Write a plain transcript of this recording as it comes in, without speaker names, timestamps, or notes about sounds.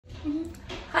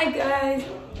Hi guys,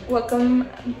 welcome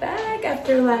back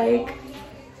after like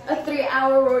a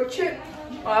 3-hour road trip.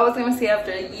 Well, I was gonna say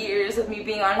after years of me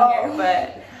being on here,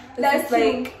 but that's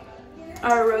like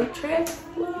our road trip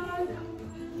vlog.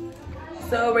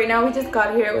 So right now we just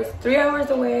got here. It was 3 hours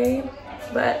away,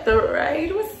 but the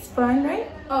ride was fun,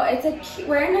 right? Oh,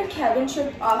 we're in a cabin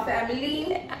trip of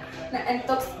family. And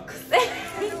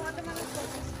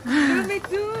me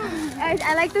too.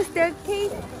 I like the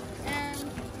staircase and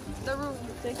the room.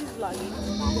 He's vlogging.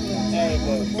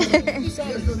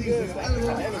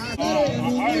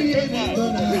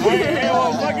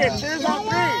 Fuck it. Cheers on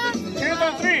 3. Cheers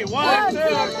on 3. 1, 2, 3.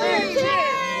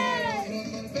 Cheers.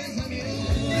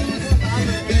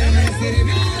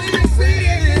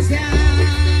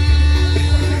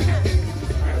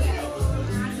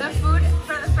 The food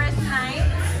for the first night.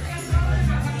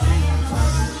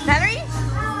 Valerie?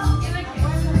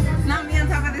 Not me on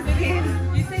top of this kid.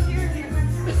 You said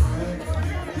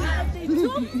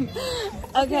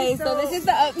okay, so this is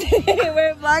the update.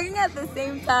 We're vlogging at the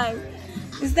same time.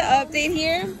 This is the update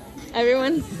here.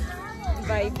 Everyone's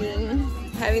vibing,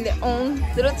 having their own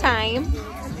little time.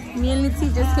 Me and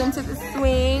Litzy just came to the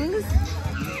swings.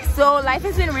 So life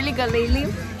has been really good lately.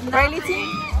 Right, Litzy?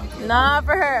 Not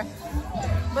for her.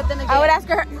 But then again, I would ask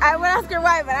her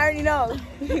why, but I already know.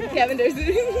 Kevin does.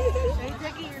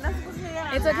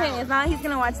 It's okay. It's not. He's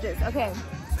gonna watch this. Okay.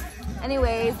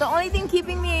 Anyways, the only thing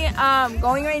keeping me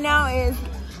going right now is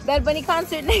Bad Bunny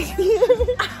concert next year.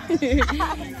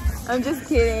 I'm just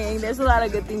kidding. There's a lot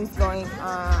of good things going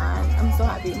on. I'm so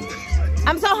happy.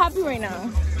 I'm so happy right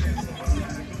now.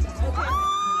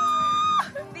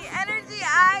 The energy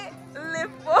I live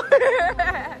for.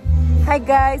 Hi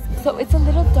guys. So it's a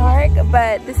little dark,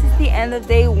 but this is the end of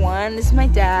day 1. This is my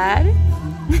dad.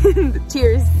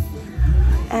 Cheers.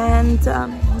 And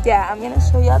yeah, I'm gonna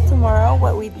show y'all tomorrow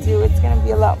what we do. It's gonna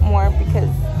be a lot more because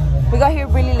we got here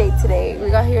really late today. We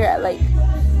got here at like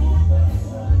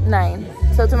 9.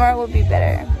 So tomorrow will be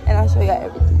better and I'll show y'all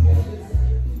everything.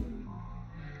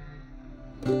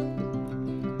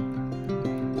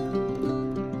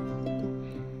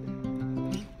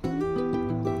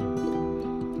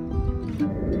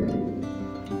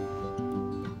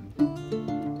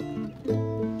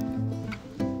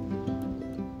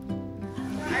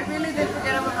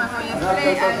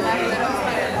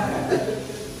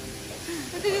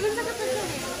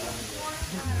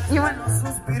 You want?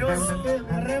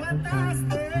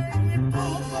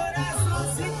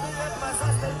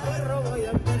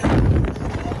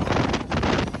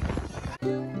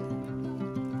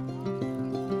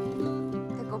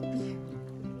 Te copié.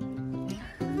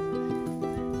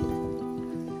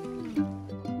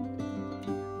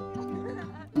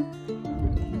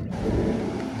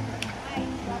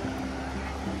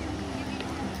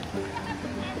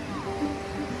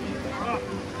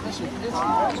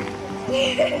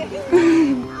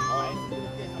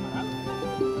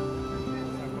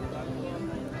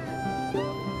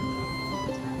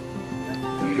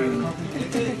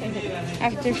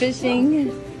 After fishing.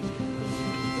 No,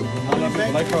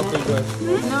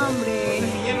 hombre.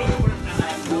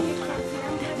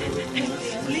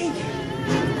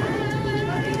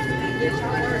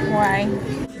 Why?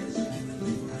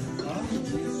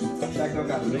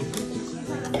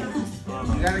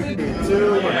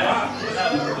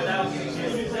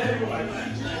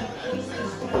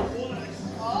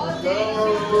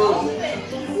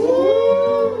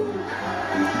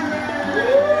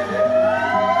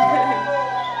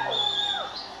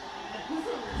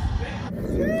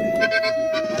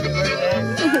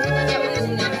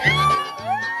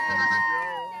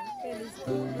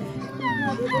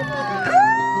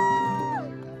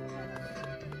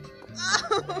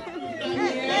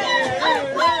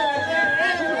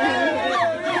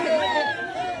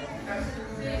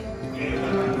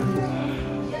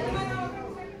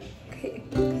 Okay,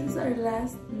 this is our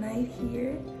last night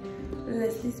here.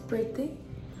 Leslie's birthday.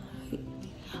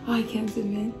 Oh, I can't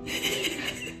zoom in.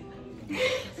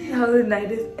 How the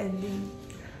night is ending.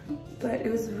 But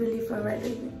it was really fun, right?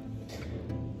 Of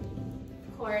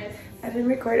course. I didn't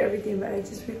record everything, but I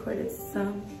just recorded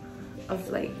some of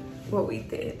like what we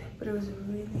did. But it was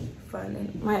really fun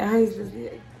and my eyes was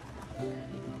like